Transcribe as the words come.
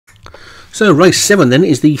So race 7 then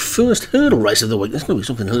is the first hurdle race of the week. There's going to be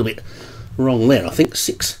something a little bit wrong there. I think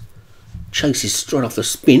 6 chases straight off the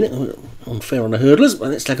spin. Unfair on the hurdlers, but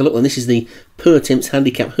let's take a look. And this is the Pertemps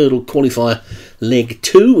handicap hurdle qualifier leg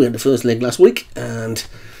 2. We had the first leg last week, and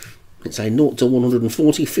it's a 0 to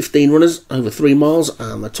 140, 15 runners over 3 miles.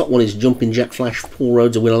 And the top one is Jumping Jack Flash. Paul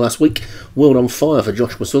Rhodes, a winner last week. World on Fire for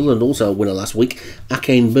Joshua Sutherland, also a winner last week.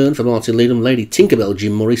 Akane Byrne for Martin Leadham. Lady Tinkerbell,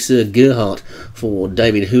 Jim Murray. Sir Gerhardt for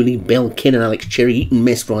David Hooley. Bell Kennan, Alex Cherry. Eaton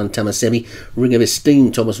Mess, Ryan Tamasebi. Ring of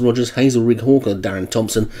Esteem, Thomas Rogers. Hazel Rig Hawker, Darren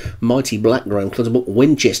Thompson. Mighty Black, Graham Clutterbuck.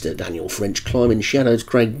 Winchester, Daniel French. Climbing Shadows,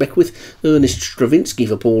 Craig Beckwith. Ernest Stravinsky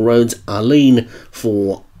for Paul Rhodes. Arlene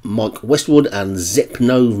for Mike Westwood, and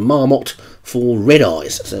Zepnov Marmot for Red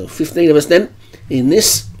Eyes. So 15 of us then in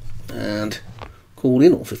this, and called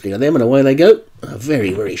in all 15 of them, and away they go. A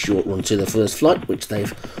very, very short run to the first flight, which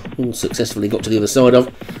they've all successfully got to the other side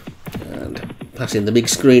of, and passing the big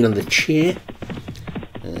screen and the chair,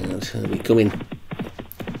 and they'll be coming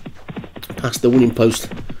past the winning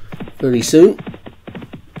post very soon.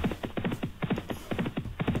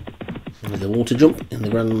 The water jump in the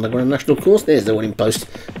Grand National course. There's the winning post,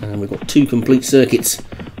 and we've got 2 complete circuits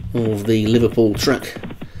of the Liverpool track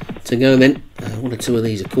to go then. 1 or 2 of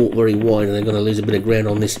these are caught very wide, and they're going to lose a bit of ground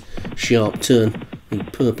on this sharp turn. The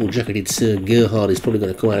purple jacketed Sir Gerhard is probably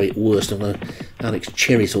going to come out of it worst, although Alex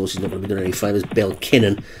Cherry's horse is not going to be doing any favours. Bell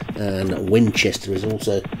Kennan and Winchester is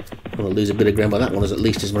also going to lose a bit of ground, but that one has at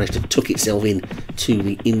least managed to tuck itself in to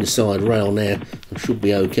the inside rail now and should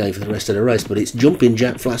be okay for the rest of the race. But it's Jumping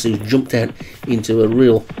Jack Flash who's jumped out into a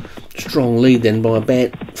real strong lead then by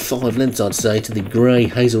about 5 lengths, I'd say, to the grey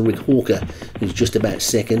Hazelrig Hawker, who's just about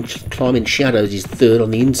second. Climbing Shadows is third. On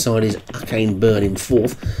the inside is Akane Byrne in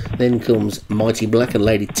fourth. Then comes Mighty Black and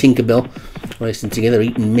Lady Tinkerbell racing together.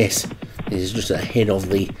 Eaton Mess is just ahead of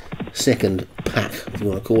the second pack, if you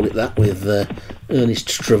want to call it that, with Ernest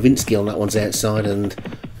Stravinsky on that one's outside, and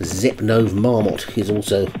Zepnov Marmot is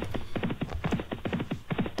also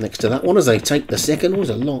next to that one as they take the second. It was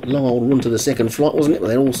a long old run to the second flight, wasn't it? But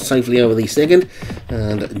they're all safely over the second,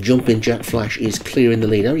 and Jumping Jack Flash is clear in the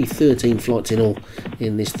lead. Only 13 flights in all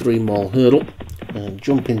in this 3-mile hurdle.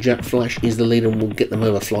 Jumping Jack Flash is the leader and will get them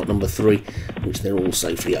over flight number 3, which they're all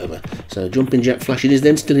safely over. So Jumping Jack Flash it is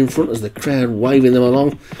then, still in front as the crowd waving them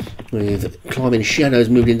along, with Climbing Shadows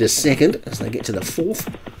moved into second as they get to the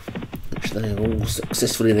 4th, which they have all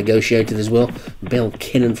successfully negotiated as well. Bell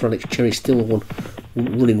Kennan for Alex Cherry, still one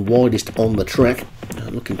running widest on the track.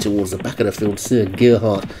 Looking towards the back of the field, Sir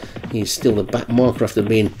Gerhardt is still the back marker after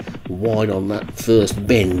being wide on that first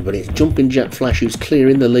bend, but it's Jumping Jack Flash who's clear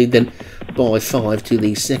in the lead then by 5 to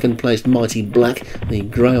the second placed Mighty Black. The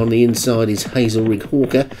grey on the inside is Hazelrig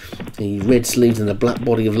Hawker. The red sleeves and the black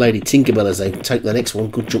body of Lady Tinkerbell as they take the next one.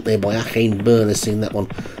 Good jump there by Akane Byrne, has seen that one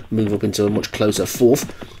move up into a much closer 4th,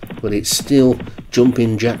 but it's still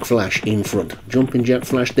Jumping Jack Flash in front. Jumping Jack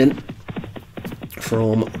Flash then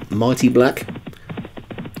from Mighty Black,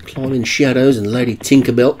 Climbing Shadows and Lady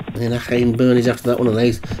Tinkerbell, and Akane Byrne is after that one, and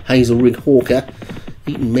Hazelrig Hawker.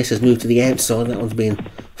 Eaton Mess has moved to the outside. That one's being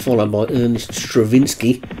followed by Ernest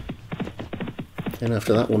Stravinsky, and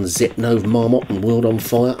after that one Zepnov Marmot and World on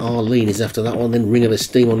Fire. Arlene is after that one, then Ring of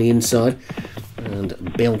Esteem on the inside,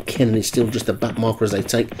 and Bell Kennan is still just a back marker as they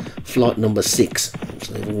take flight number 6, which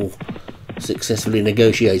they've all successfully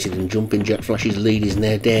negotiated, and Jumping Jack Flash's lead is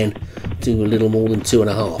now down to a little more than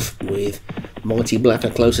 2.5, with Mighty Black a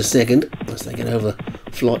closer second as they get over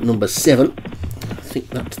flight number 7. I think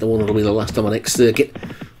that's the one that'll be the last on the next circuit,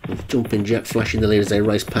 with Jumping Jack Flash in the lead as they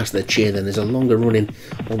race past their chair. Then there's a longer running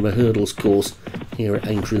on the hurdles course here at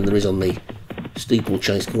Aintree than there is on the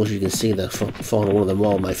steeplechase course. You can see the final one of the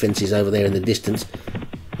mile fences over there in the distance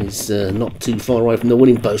is not too far away from the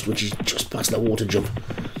winning post, which is just past the water jump.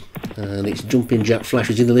 And it's Jumping Jack Flash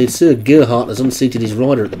who's in the lead. Sir Gerhardt has unseated his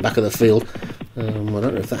rider at the back of the field. I don't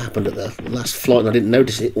know if that happened at the last flight and I didn't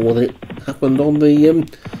notice it, or whether it happened on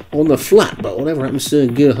the flat, but whatever happened, Sir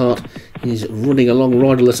Gerhardt is running along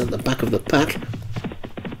riderless at the back of the pack.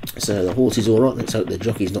 So the horse is alright. Let's hope the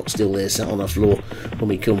jockey's not still there sat on the floor when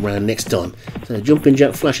we come round next time. So Jumping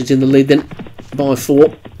Jack Flash is in the lead then by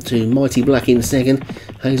 4 to Mighty Black in second.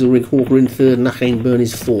 Hazelrig Hawker in third, and Akane Byrne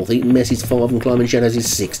is 4th. Eaton Mess is 5 and Climbing Shadows is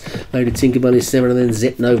 6th. Lady Tinkerbell is 7, and then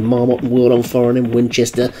Zepnov Marmot and World on Fire, and then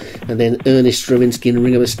Winchester, and then Ernest Stravinsky and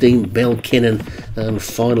Ring of Esteem, Bell Kennan, and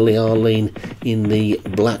finally Arlene in the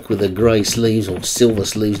black with the grey sleeves or silver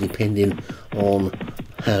sleeves depending on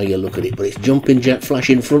how you look at it. But it's Jumping Jack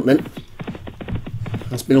Flash in front then.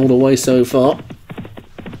 That's been all the way so far.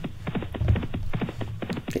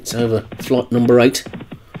 It's over flight number 8.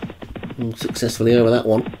 Successfully over that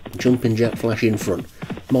one. Jumping Jack Flash in front.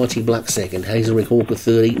 Mighty Black second, Hazelrick Hawker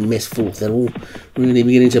third, Eton Mess fourth. They're all really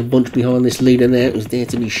beginning to bunch behind this leader now, who's there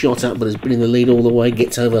to be shot at, but has been in the lead all the way,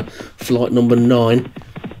 gets over flight number 9.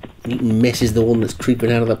 Eton Mess is the one that's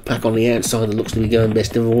creeping out of the pack on the outside that looks to be going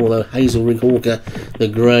best of all, although Hazelrick Hawker, the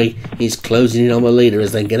grey, is closing in on the leader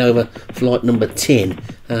as they get over flight number 10.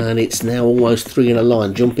 And it's now almost 3 in a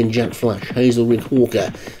line. Jumping Jack Flash, Hazelrick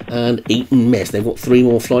Hawker and Eton Mess. They've got 3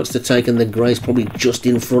 more flights to take, and the grey's probably just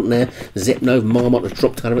in front now. Zepnov Marmot has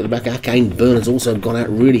dropped out of it at the back. Arcane Burn has also gone out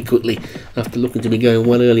really quickly after looking to be going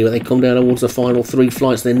well earlier. They come down towards the final 3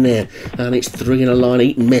 flights then now, and it's 3 in a line.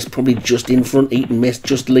 Eton Mess probably just in front. Eton Mess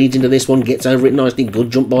just leads into this one, gets over it nicely. Good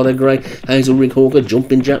jump by the grey. Hazelrick Hawker,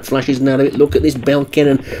 Jumping Jack Flashes now to it. Look at this Bell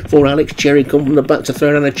Kennan for Alex Cherry, come from the back to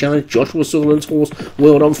throw down a challenge. Joshua Sutherland's horse,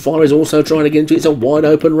 World on Fire, is also trying to get into it. It's a wide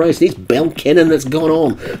open race. It's Bell Kennan that's gone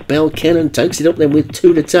on. Bell Kennan takes it up then with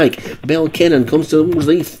 2 to take. Bell Kennan comes towards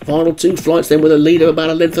the final 2 flights then with a lead of about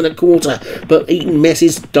a length and a quarter. But Eton Mess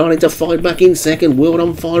is starting to fight back in second. World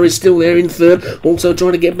on Fire is still there in third. Also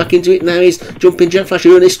trying to get back into it now is Jumping Jack Flash.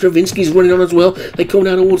 Ernest Stravinsky's running on as well. They come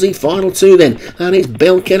down towards the final 2 then. And it's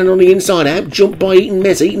Bell Kennan on the inside. Out jumped by Eton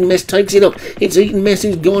Mess. Eton Mess takes it up. It's Eton Mess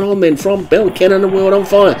who's gone on then from Bell Kennan and World on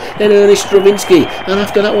Fire. Then Ernest Stravinsky. And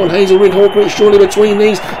after that one, Hazelrick Hawker is surely between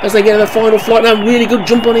these as they get to the final flight. Now really good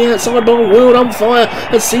jump on the outside by World on Fire.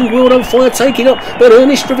 Let's see World on Fire take it up. But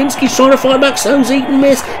Ernest Stravinsky's trying to fight back. So's Eton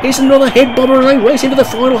Mess. It's another head bobber and they race into the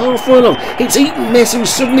final half furlong. It's Eton Mess who's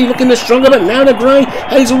suddenly looking the stronger, but now the grey.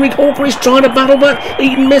 Hazelrick Hawker is trying to battle back.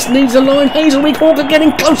 Eton Mess needs a line. Hazelrick Hawker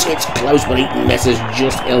getting close. It's close, but Eton Mess has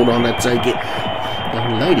just held on to take it.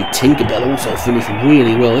 And Lady Tinkerbell also finished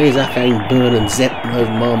really well. Here's Arcane Burn and Zepnov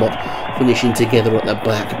Marmot finishing together at the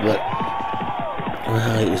back, but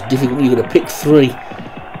it was difficult. You could have picked 3.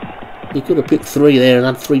 You could have picked 3 there and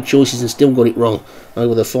had 3 choices and still got it wrong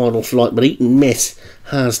over the final flight, but Eton Mess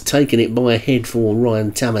has taken it by a head for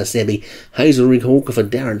Ryan Tamasebi. Hazelrick Hawker for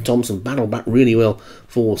Darren Thompson battled back really well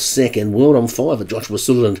for second. World on Fire for Joshua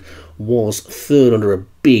Sutherland was third under a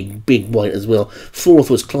big weight as well. Fourth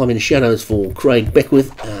was Climbing Shadows for Craig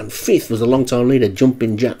Beckwith, and fifth was the long-time leader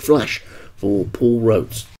Jumping Jack Flash for Paul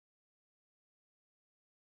Rhodes.